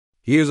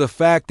Here's a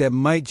fact that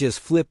might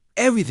just flip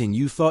everything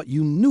you thought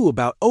you knew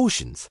about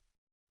oceans.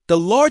 The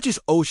largest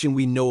ocean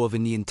we know of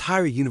in the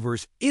entire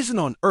universe isn't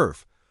on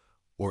Earth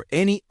or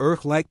any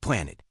Earth-like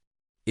planet.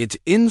 It's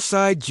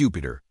inside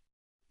Jupiter.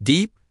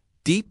 Deep,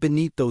 deep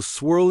beneath those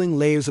swirling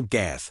layers of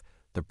gas,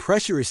 the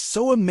pressure is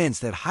so immense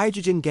that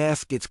hydrogen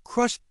gas gets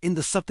crushed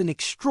into something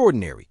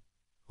extraordinary: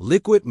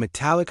 liquid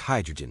metallic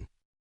hydrogen.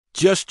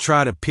 Just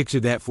try to picture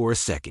that for a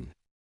second.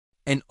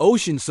 An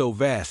ocean so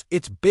vast,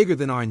 it's bigger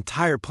than our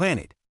entire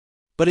planet.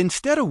 But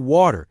instead of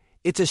water,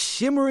 it's a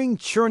shimmering,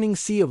 churning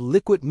sea of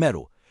liquid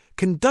metal,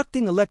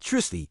 conducting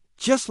electricity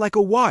just like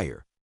a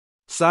wire.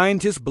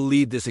 Scientists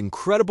believe this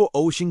incredible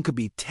ocean could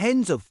be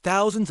tens of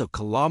thousands of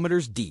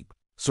kilometers deep,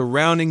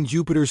 surrounding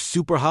Jupiter's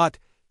super-hot,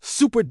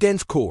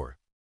 super-dense core.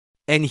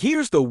 And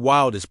here's the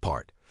wildest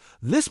part.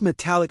 This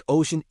metallic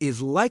ocean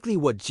is likely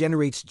what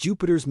generates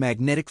Jupiter's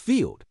magnetic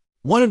field,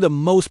 one of the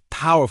most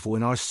powerful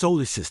in our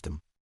solar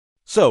system.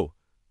 So,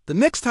 the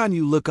next time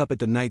you look up at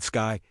the night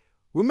sky,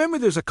 remember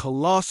there's a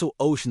colossal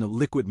ocean of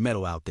liquid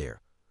metal out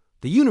there.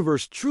 The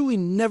universe truly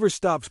never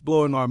stops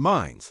blowing our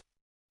minds.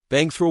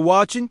 Thanks for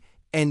watching,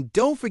 and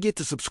don't forget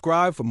to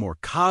subscribe for more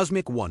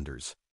cosmic wonders.